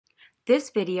This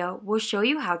video will show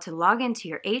you how to log into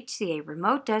your HCA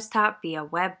remote desktop via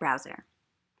web browser.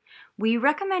 We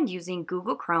recommend using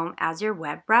Google Chrome as your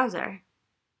web browser.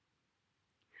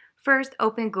 First,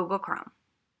 open Google Chrome.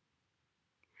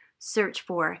 Search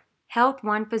for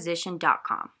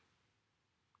health1physician.com.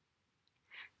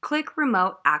 Click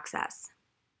Remote Access.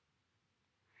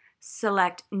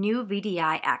 Select New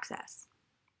VDI Access.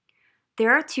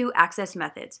 There are two access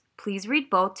methods. Please read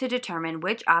both to determine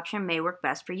which option may work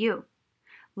best for you.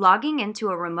 Logging into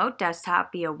a remote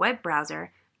desktop via web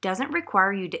browser doesn't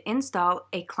require you to install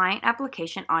a client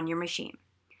application on your machine.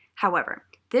 However,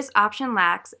 this option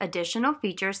lacks additional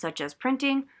features such as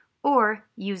printing or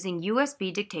using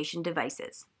USB dictation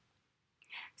devices.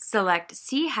 Select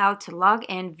See How to Log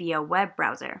in via Web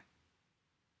Browser.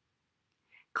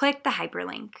 Click the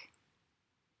hyperlink.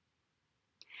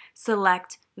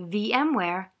 Select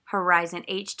VMware Horizon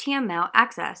HTML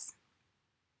Access.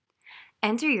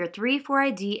 Enter your 3-4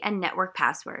 ID and network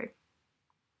password.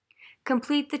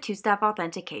 Complete the two-step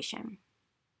authentication.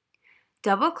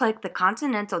 Double-click the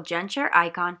Continental GenShare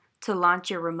icon to launch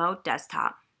your remote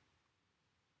desktop.